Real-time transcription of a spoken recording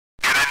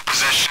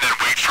position and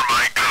wait for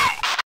my go.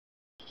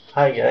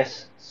 Hi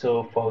guys,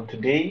 so for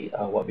today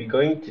what we're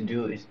going to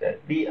do is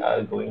that we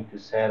are going to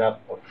set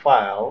up a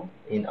file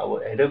in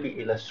our Adobe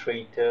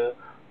Illustrator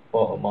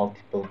for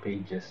multiple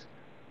pages.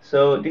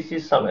 So this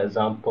is some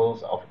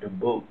examples of the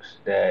books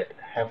that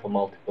have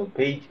multiple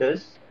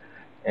pages,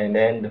 and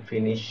then the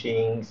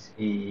finishings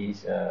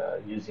is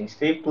using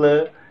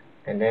stapler,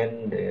 and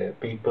then the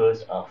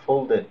papers are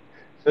folded.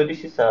 So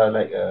this is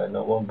like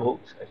normal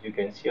books. As you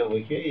can see over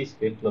here is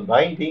stapler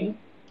binding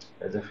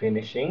as the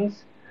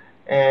finishings,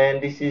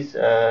 and this is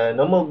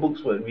normal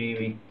books what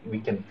we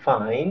can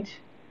find,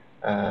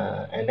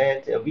 and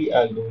then we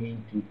are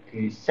going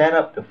to set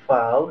up the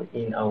file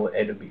in our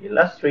Adobe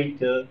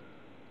Illustrator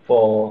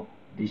for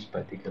these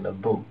particular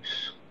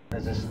books.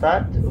 As a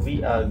start,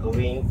 we are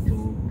going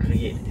to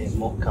create a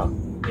mockup.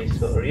 Okay,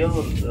 so a real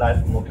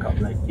life mockup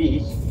like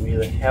this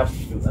will help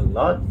you a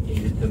lot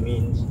in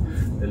determines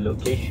the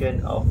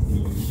location of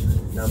the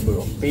number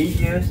of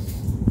pages,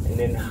 and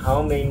then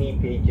how many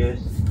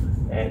pages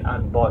and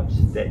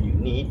artboards that you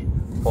need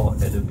for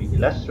Adobe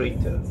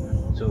Illustrator.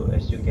 So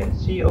as you can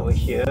see over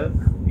here,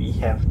 we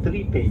have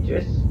 3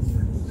 pages.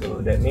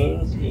 So that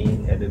means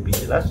in Adobe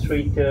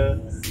Illustrator,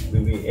 we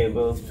will be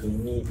able to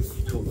need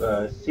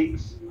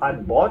 6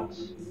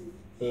 artboards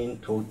in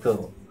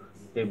total.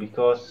 Okay,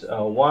 because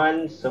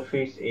one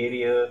surface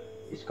area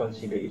is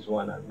considered as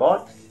one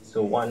artboard.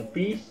 So one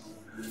piece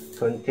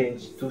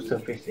contains 2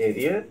 surface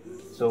area.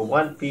 So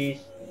one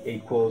piece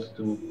equals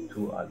to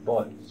 2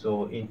 artboard.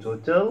 So in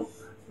total,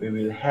 we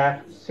will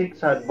have 6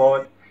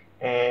 artboard,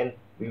 and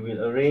we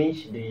will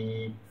arrange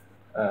the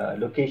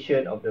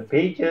location of the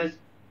pages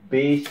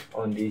based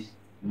on these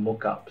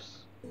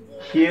mockups.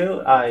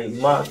 Here I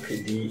mark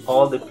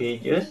all the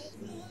pages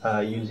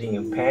using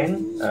a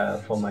pen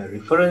for my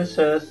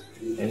references,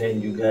 and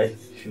then you guys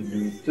should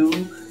do it too,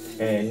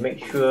 and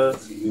make sure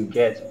you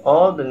get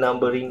all the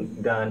numbering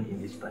done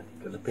in these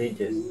particular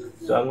pages.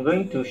 So I'm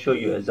going to show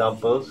you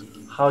examples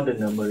how the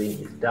numbering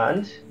is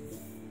done.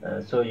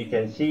 So you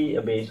can see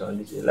based on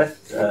this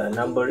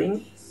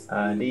numbering,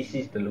 this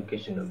is the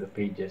location of the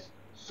pages.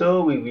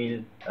 So we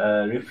will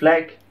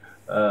reflect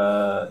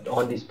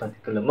on these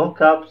particular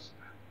mockups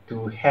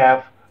to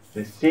have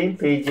the same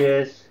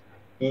pages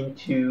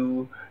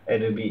into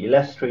Adobe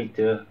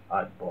Illustrator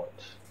Artboard.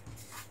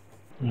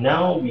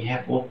 Now we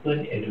have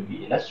opened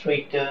Adobe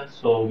Illustrator,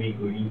 so we're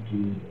going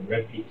to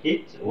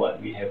replicate what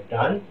we have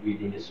done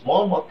within the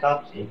small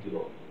mockups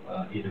into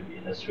Adobe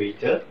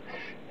Illustrator.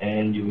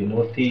 And you will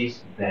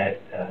notice that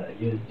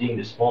using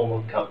the small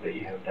mockup that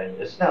you have done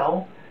just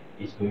now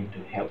is going to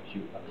help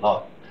you a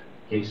lot.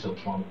 Okay, so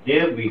from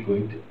there we're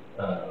going to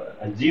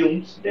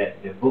assume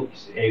that the book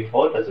is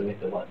A4, doesn't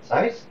matter what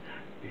size.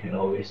 You can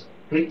always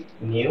click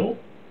new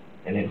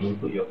and then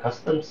input your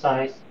custom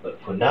size, but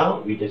for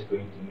now we're just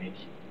going to make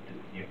it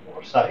into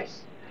A4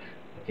 size.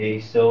 Okay,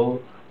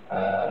 so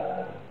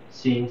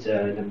since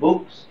the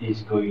books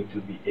is going to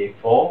be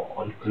A4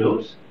 on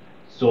close,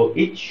 so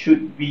it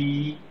should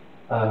be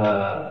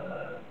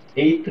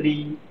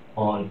A3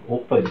 on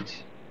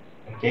opened.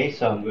 Okay,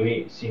 so I'm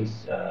going,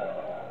 since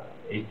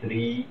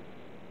A3,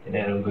 and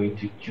then I'm going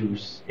to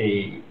choose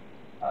a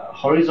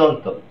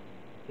horizontal.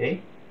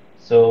 Okay,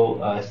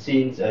 so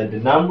since the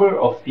number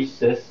of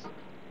pieces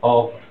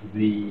of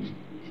the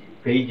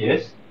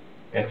pages,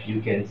 as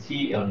you can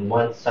see, on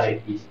one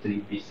side is 3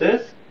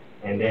 pieces,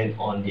 and then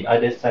on the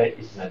other side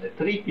is another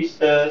 3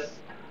 pieces.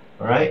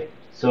 Alright,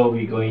 so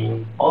we're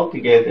going all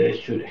together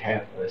should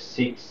have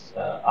 6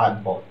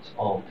 artboards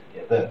all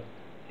together.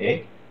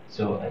 Okay,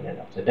 so and then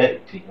after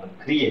that click on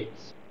create.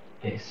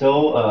 Okay,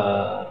 so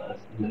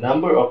the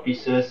number of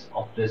pieces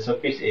of the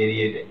surface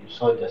area that you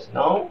saw just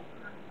now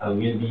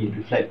will be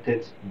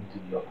reflected into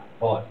your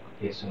artboard.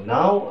 Okay, so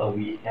now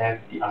we have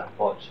the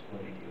artboards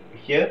already over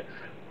here.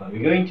 What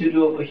we're going to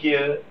do over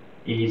here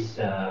is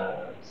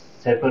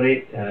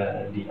separate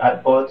the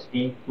artboards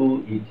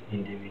into its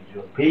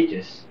individual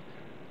pages.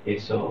 Okay,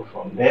 so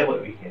from there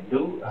what we can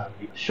do,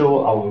 we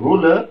show our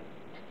ruler,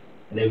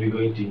 and then we're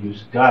going to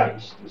use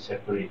guides to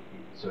separate it.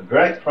 So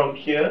drag from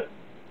here,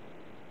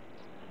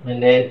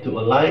 and then to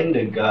align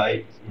the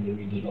guides in the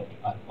middle of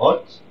the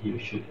artboards, you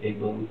should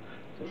able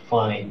to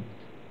find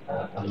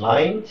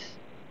aligned.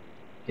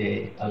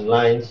 Okay,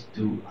 aligns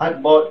to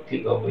artboard,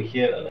 click over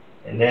here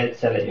and then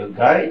select your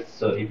guides.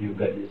 So if your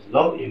guide is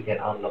locked, you can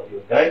unlock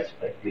your guides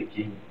by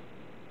clicking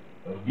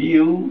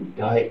view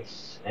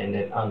guides and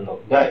then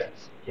unlock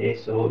guides. Okay,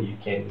 so you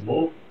can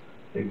move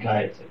the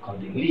guides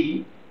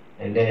accordingly,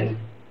 and then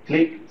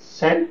click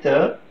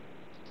center.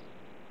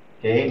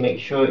 Okay, make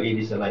sure it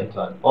is aligned to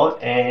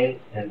artboard, and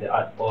the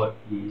artboard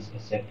is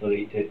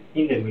separated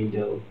in the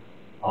middle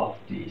of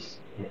this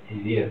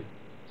area.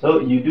 So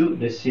you do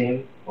the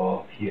same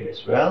for here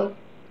as well.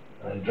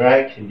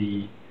 Drag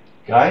the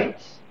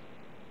guides,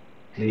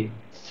 click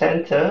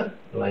center,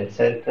 align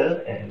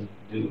center, and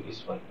do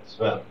this one as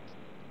well.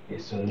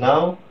 Okay, so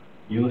now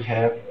you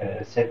have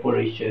a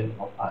separation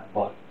of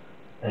artboard.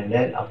 And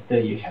then after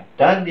you have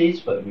done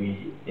this, what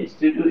we need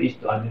to do is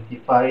to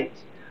identify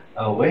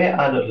where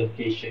are the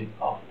location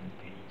of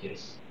the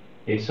pages.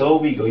 Okay, so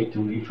we're going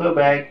to refer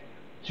back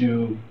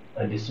to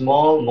the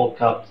small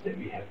mockups that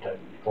we have done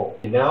before.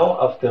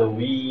 Now, after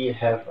we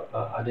have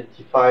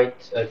identified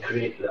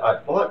create the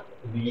artboard,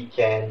 we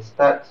can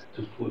start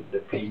to put the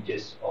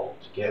pages all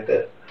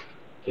together.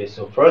 Okay,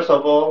 so first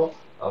of all,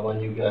 I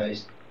want you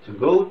guys to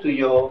go to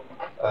your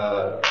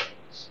uh,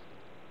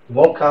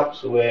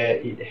 mockups where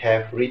it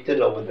have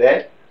written over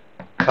there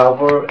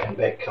cover and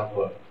back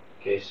cover.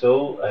 Okay,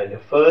 so the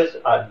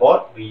first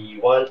artboard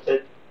we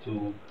wanted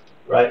to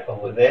write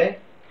over there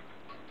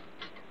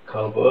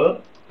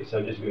cover. Okay, so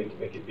I'm just going to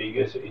make it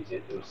bigger so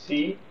easier to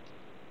see,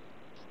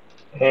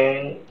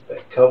 and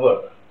back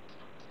cover,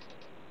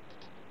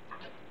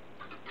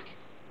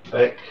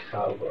 back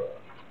cover.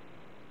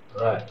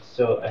 Right,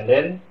 so and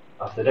then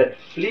after that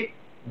flip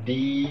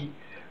the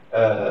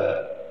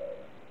uh,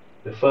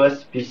 the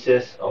first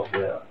pieces of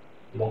the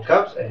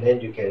mockups, and then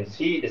you can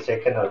see the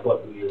second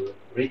artboard will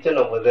written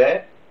over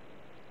there,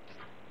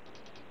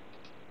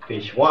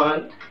 page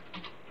 1,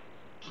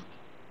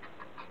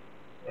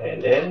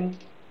 and then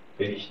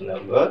page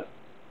number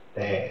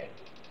 10.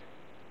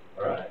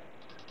 Right,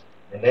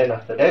 and then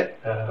after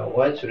that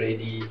once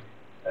already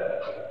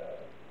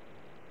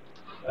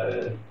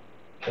uh,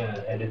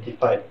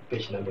 identified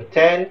page number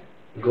 10,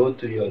 go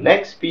to your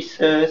next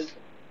pieces.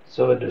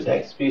 So the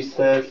next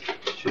pieces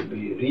should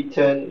be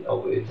written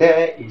over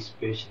there is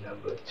page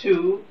number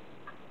 2,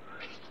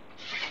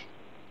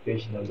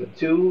 page number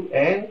 2,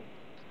 and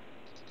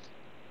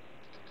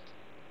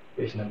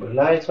page number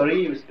 9,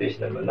 sorry, it was page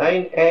number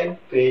 9 and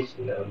page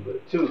number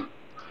 2.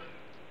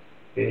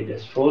 Okay,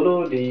 just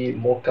follow the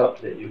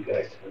mockups that you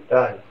guys have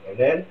done, and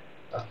then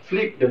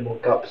flip the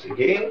mockups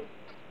again.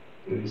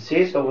 You will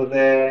see over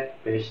there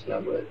page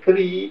number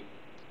 3,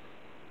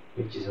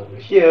 which is over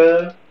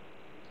here,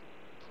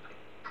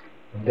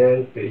 and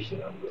then page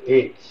number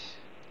 8.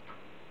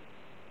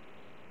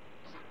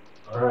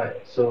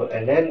 Alright, so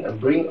and then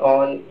bring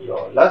on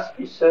your last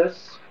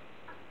pieces.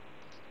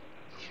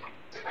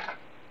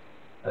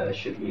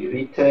 Should be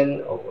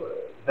written over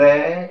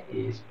there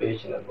is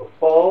page number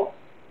 4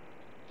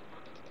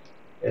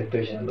 and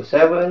page number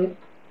 7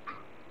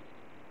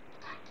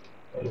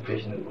 and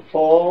page number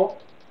 4,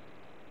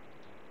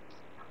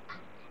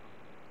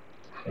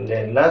 and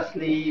then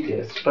lastly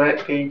the spread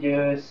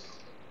pages,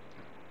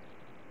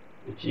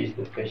 which is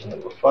the page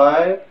number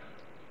 5,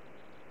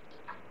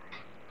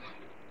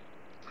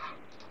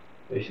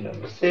 page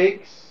number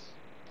 6,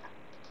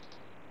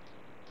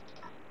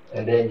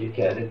 and then you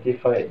can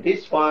identify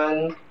this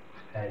one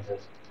as a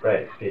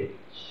spread page.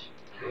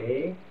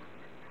 Okay,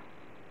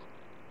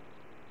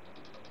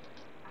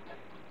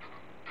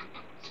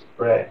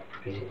 spread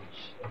page.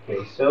 Okay,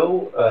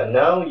 so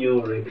now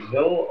you already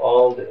know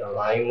all the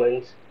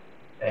alignments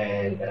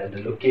and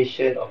the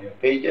location of your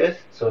pages,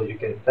 so you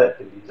can start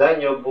to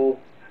design your book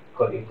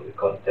according to the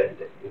content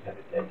that you have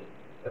intended.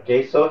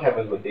 Okay, so have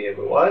a good day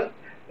everyone,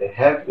 and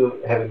have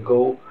a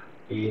go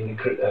in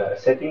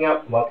setting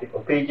up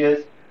multiple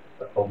pages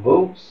for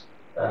books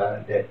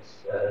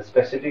that's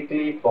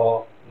specifically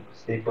for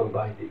staple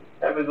binding.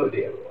 Have a good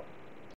day everyone.